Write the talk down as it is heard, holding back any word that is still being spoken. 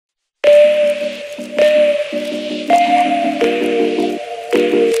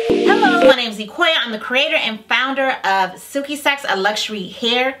Koya. I'm the creator and founder of Silky, a luxury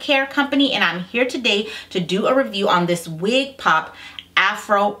hair care company, and I'm here today to do a review on this Wigpop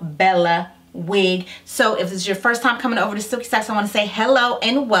Afrobella wig. So if this is your first time coming over to Silky, I want to say hello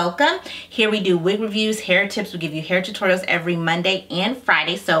and welcome. Here we do wig reviews, hair tips. We give you hair tutorials every Monday and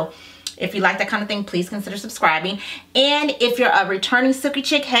Friday. So if you like that kind of thing, please consider subscribing. And if you're a returning Silky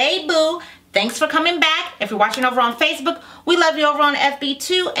chick, hey boo, thanks for coming back. If you're watching over on Facebook, we love you over on FB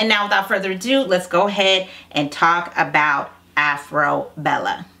too. And now without further ado, let's go ahead and talk about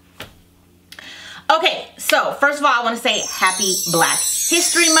Afrobella. Okay, so first of all, I want to say happy Black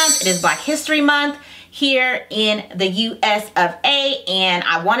History Month. It is Black History Month here in the US of A, and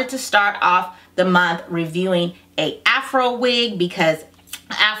I wanted to start off the month reviewing a Afro wig because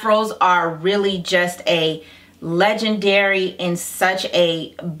Afros are really just a legendary and such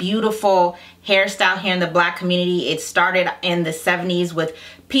a beautiful hairstyle here in the Black community. It started in the 70s with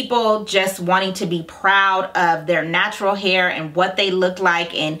people just wanting to be proud of their natural hair and what they look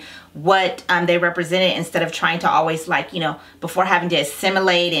like and what they represented, instead of trying to always, like, you know, before having to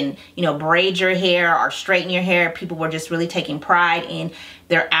assimilate and, you know, braid your hair or straighten your hair, people were just really taking pride in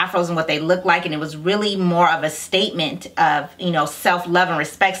their afros and what they look like, and it was really more of a statement of, you know, self-love and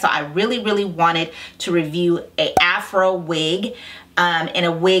respect. So I really wanted to review a Afro wig, and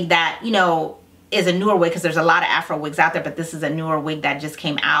a wig that, you know, is a newer wig, because there's a lot of Afro wigs out there, but this is a newer wig that just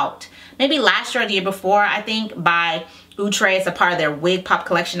came out maybe last year or the year before, I think, by Outre. It's a part of their Wigpop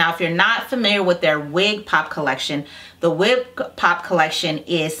collection. Now, if you're not familiar with their Wigpop collection, the Wigpop collection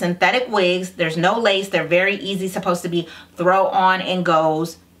is synthetic wigs. There's no lace. They're very easy, supposed to be throw on and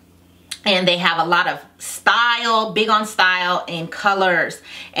goes. And they have a lot of style, big on style and colors.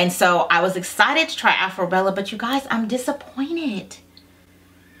 And so I was excited to try Afrobella, but you guys, I'm disappointed.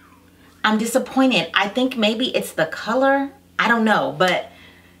 I'm disappointed. I think maybe it's the color. I don't know, but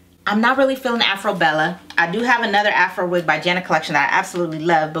I'm not really feeling Afrobella. I do have another Afro wig by Jenna Collection that I absolutely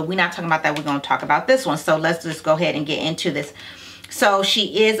love, but we're not talking about that. We're going to talk about this one. So let's just go ahead and get into this. So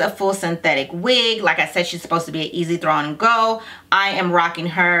she is a full synthetic wig. Like I said, she's supposed to be an easy throw on and go. I am rocking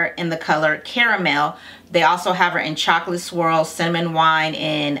her in the color caramel. They also have her in chocolate swirl, cinnamon wine,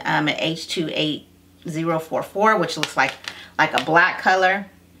 and an H28044, which looks like a black color.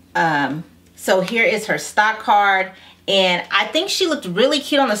 So here is her stock card. And I think she looked really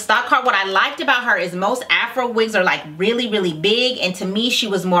cute on the stock card. What I liked about her is most Afro wigs are like really big. And to me, she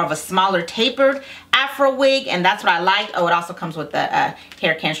was more of a smaller tapered Afro wig. And that's what I liked. Oh, it also comes with the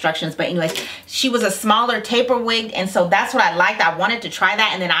hair care instructions. But anyways, she was a smaller taper wig. And so that's what I liked. I wanted to try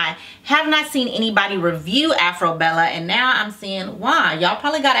that. And then I have not seen anybody review Afrobella. And now I'm seeing why. Y'all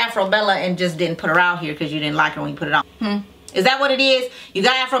probably got Afrobella and just didn't put her out here because you didn't like her when you put it on. Is that what it is? You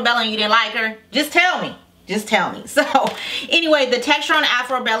got Afrobella and you didn't like her? Just tell me. Just tell me. So anyway, the texture on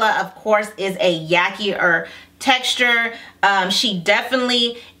Afrobella, of course, is a yaki or texture. She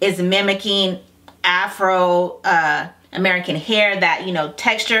definitely is mimicking Afro American hair, that, you know,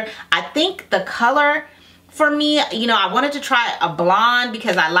 texture. I think the color for me, you know, I wanted to try a blonde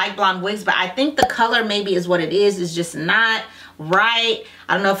because I like blonde wigs, but I think the color maybe is what it is. It's just not right.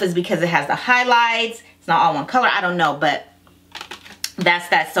 I don't know if it's because it has the highlights. It's not all one color. I don't know, but that's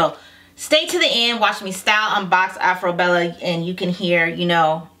that. So stay to the end, watch me style unbox Afrobella, and you can hear, you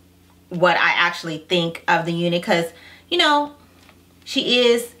know, what I actually think of the unit, because, you know,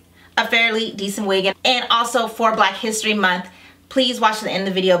 she is a fairly decent wig. And also for Black History Month, please watch the end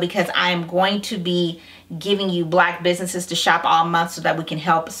of the video, because I am going to be giving you Black businesses to shop all month so that we can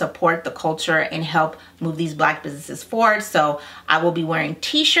help support the culture and help move these Black businesses forward. So I will be wearing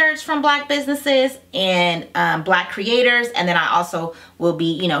t-shirts from Black businesses and Black creators, and then I also will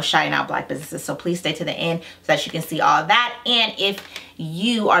be, you know, shouting out Black businesses. So please stay to the end so that you can see all of that. And if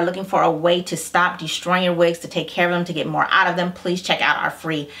you are looking for a way to stop destroying your wigs, to take care of them, to get more out of them, please check out our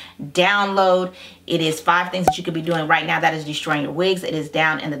free download. It is 5 things that you could be doing right now that is destroying your wigs. It is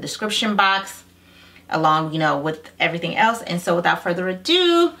down in the description box, along, you know, with everything else. And so without further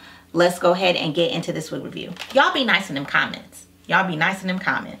ado, let's go ahead and get into this wig review. Y'all be nice in them comments. Y'all be nice in them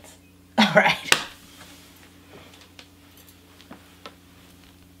comments. All right.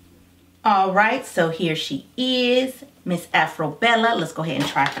 All right, so here she is, Miss Afrobella. Let's go ahead and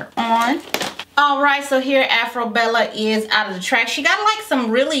try her on. All right, so here Afrobella is out of the track. She got like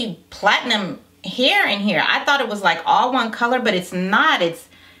some really platinum hair in here. I thought it was like all one color, but it's not. It's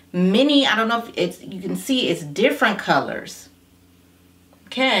many. I don't know if it's, you can see it's different colors.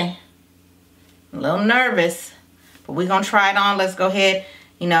 Okay, a little nervous, but we're gonna try it on. Let's go ahead,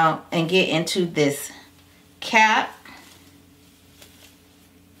 you know, and get into this cap.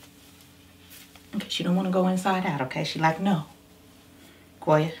 Okay, she don't want to go inside out. Okay, she like, no,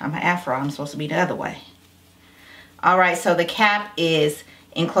 Goya, I'm an afro. I'm supposed to be the other way. All right, so the cap is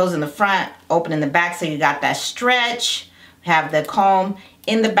enclosed in the front, open in the back, so you got that stretch. Have the comb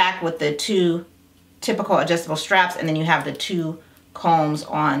in the back with the two typical adjustable straps, and then you have the two combs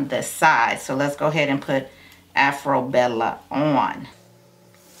on the side. So let's go ahead and put Afrobella on.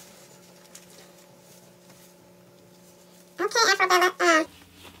 Okay, Afrobella.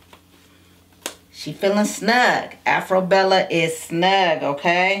 She feeling snug. Afrobella is snug,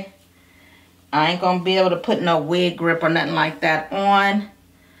 okay? I ain't gonna be able to put no wig grip or nothing like that on.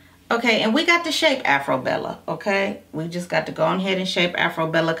 Okay, and we got to shape Afrobella, okay? We just got to go ahead and shape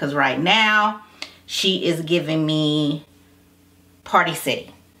Afrobella because right now she is giving me Party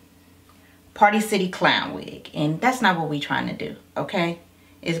City. Party City clown wig. And that's not what we trying to do, okay?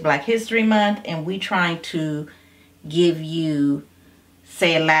 It's Black History Month and we trying to give you,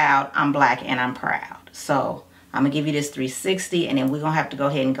 say it loud, I'm black and I'm proud. So I'm gonna give you this 360 and then we're gonna have to go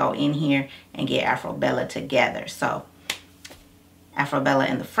ahead and go in here and get Afrobella together. So Afrobella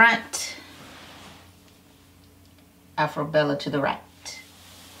in the front, Afrobella to the right,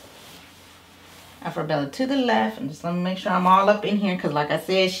 Afrobella to the left. And just let me make sure I'm all up in here because like I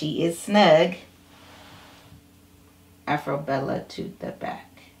said, she is snug. Afrobella to the back.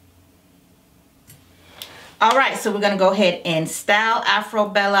 All right, so we're gonna go ahead and style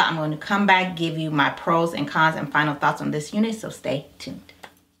Afrobella. I'm going to come back, give you my pros and cons and final thoughts on this unit, so stay tuned.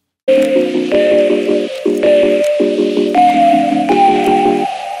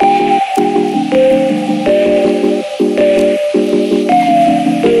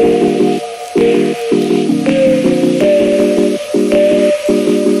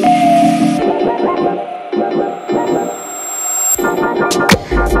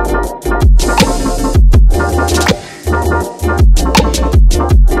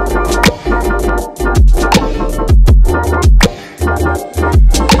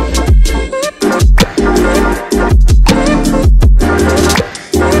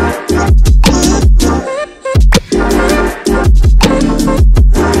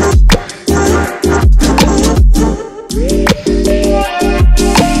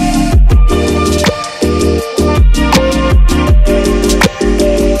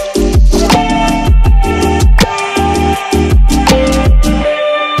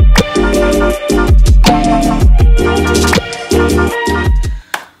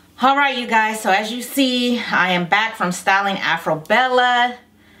 You guys, so as you see, I am back from styling Afrobella,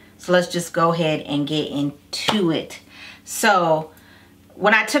 so let's just go ahead and get into it. So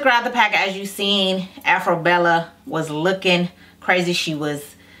when I took her out of the pack, as you seen, Afrobella was looking crazy. She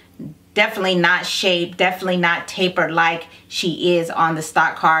was definitely not shaped, definitely not tapered like she is on the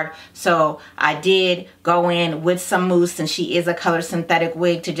stock card. So I did go in with some mousse, and she is a color synthetic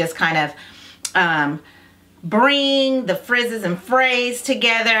wig, to just kind of bring the frizzes and frays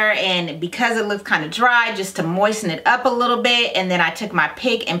together, and because it looks kind of dry, just to moisten it up a little bit. And then I took my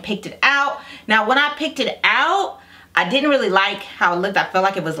pick and picked it out. Now when I picked it out, I didn't really like how it looked. I felt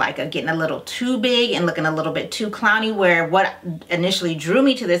like it was like getting a little too big and looking a little bit too clowny, where what initially drew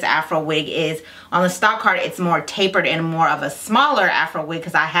me to this Afro wig is on the stock card it's more tapered and more of a smaller Afro wig,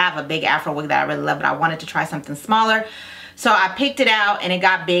 because I have a big Afro wig that I really love, but I wanted to try something smaller. So I picked it out and it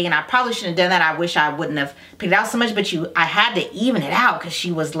got big, and I probably shouldn't have done that. I wish I wouldn't have picked it out so much, but I had to even it out because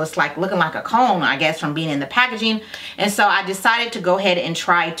she was just like looking like a cone, I guess, from being in the packaging. And so I decided to go ahead and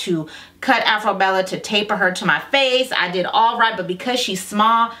try to cut Afrobella to taper her to my face. I did all right, but because she's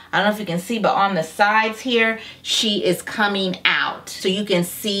small, I don't know if you can see, but on the sides here, she is coming out. So you can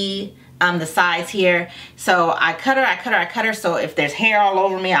see the sides here. So I cut her. So if there's hair all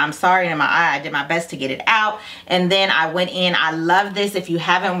over me, I'm sorry. In my eye, I did my best to get it out. And then I went in. I love this. If you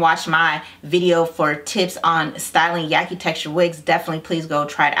haven't watched my video for tips on styling yaki texture wigs, definitely please go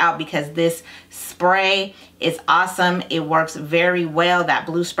try it out, because this spray is awesome. It works very well. That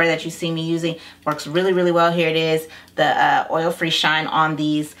blue spray that you see me using works really, really well. Here it is, the oil-free shine on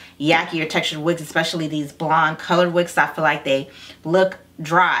these yaki or textured wigs, especially these blonde colored wigs. I feel like they look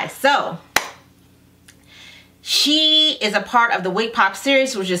dry. So she is a part of the Wigpop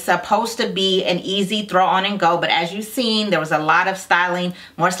series, which is supposed to be an easy throw on and go, but as you've seen, there was a lot of styling,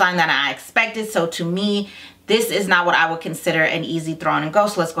 more styling than I expected. So to me, this is not what I would consider an easy throw on and go.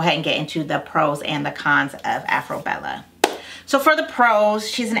 So let's go ahead and get into the pros and the cons of Afrobella. So for the pros,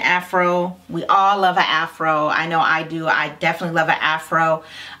 she's an afro. We all love an afro. I know I do. I definitely love an afro.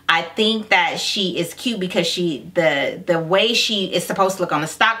 I think that she is cute because the way she is supposed to look on the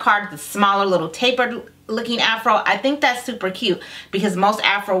stock card, the smaller little tapered looking afro, I think that's super cute, because most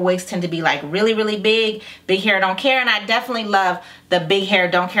afro wigs tend to be like really, really big hair, don't care. And I definitely love the big hair,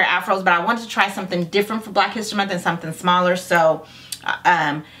 don't care afros, but I wanted to try something different for Black History Month and something smaller. So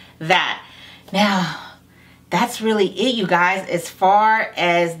that. Now, that's really it, you guys. As far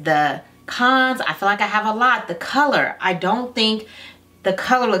as the cons, I feel like I have a lot. The color, I don't think the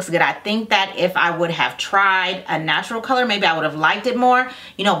color looks good. I think that if I would have tried a natural color, maybe I would have liked it more.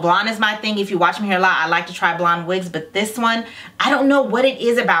 You know, blonde is my thing. If you watch me here a lot, I like to try blonde wigs, but this one, I don't know what it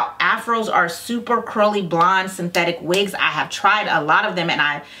is about afros or super curly blonde synthetic wigs. I have tried a lot of them and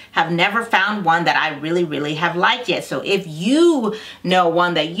I have never found one that I really have liked yet. So if you know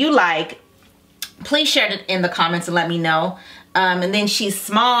one that you like, please share it in the comments and let me know. And then she's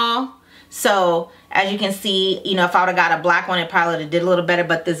small, so as you can see, you know, if I would have got a black one, it probably would have did a little better.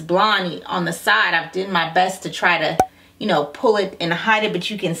 But this blonde on the side, I've did my best to try to, you know, pull it and hide it, but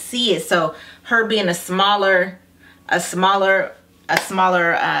you can see it. So her being a smaller wig,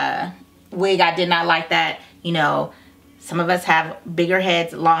 I did not like that. You know, some of us have bigger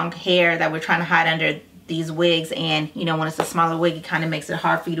heads, long hair that we're trying to hide under these wigs, and you know, when it's a smaller wig, it kind of makes it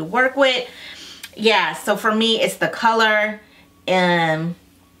hard for you to work with. Yeah, so for me, it's the color.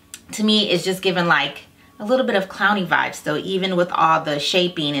 To me, it's just giving like a little bit of clowny vibes still, even with all the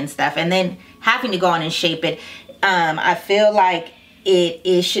shaping and stuff. And then having to go on and shape it, I feel like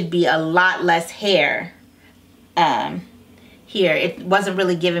it should be a lot less hair here. It wasn't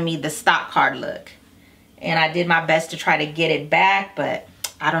really giving me the stock card look. And I did my best to try to get it back, but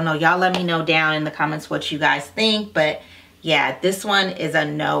I don't know. Y'all let me know down in the comments what you guys think. But yeah, this one is a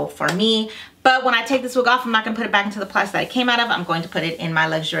no for me. But when I take this wig off, I'm not going to put it back into the plastic that it came out of. I'm going to put it in my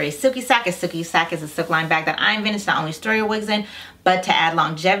luxurious Silky sack. A Silky sack is a silk lined bag that I invented to not only store your wigs in, but to add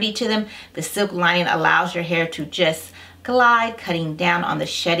longevity to them. The silk lining allows your hair to just glide, cutting down on the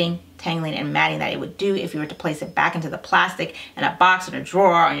shedding, tangling, and matting that it would do if you were to place it back into the plastic in a box, in a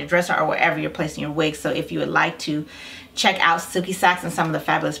drawer, on your dresser, or wherever you're placing your wigs. So if you would like to check out Silky sacks and some of the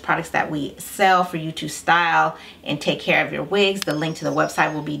fabulous products that we sell for you to style and take care of your wigs, the link to the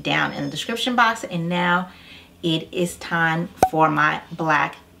website will be down in the description box. And now it is time for my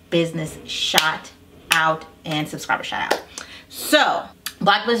Black business shout out and subscriber shout out. So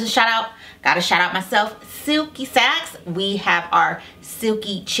Black business shout out, gotta shout out myself, Silky sacks. We have our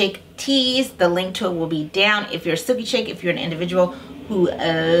Silky chick tees. The link to it will be down. If you're a Silky chick, if you're an individual who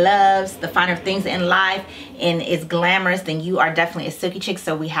loves the finer things in life and is glamorous, then you are definitely a Silky chick.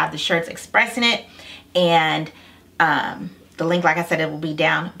 So we have the shirts expressing it, and the link, like I said, it will be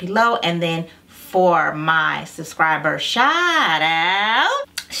down below. And then for my subscriber shout out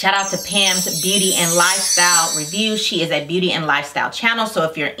to Pam's Beauty and Lifestyle Review. She is a beauty and lifestyle channel, so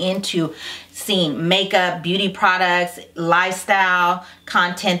if you're into seeing makeup, beauty products, lifestyle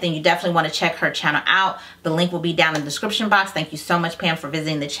content, then you definitely want to check her channel out. The link will be down in the description box. Thank you so much, Pam, for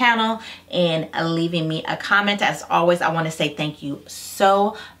visiting the channel and leaving me a comment. As always, I want to say thank you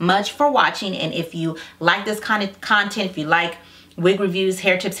so much for watching. And if you like this kind of content, if you like wig reviews,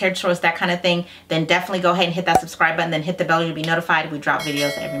 hair tips, hair tutorials, that kind of thing, then definitely go ahead and hit that subscribe button, then hit the bell. You'll be notified. We drop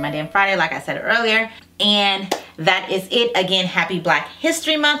videos every Monday and Friday, like I said earlier. And that is it. Again, happy Black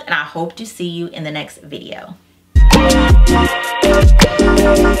History Month, and I hope to see you in the next video.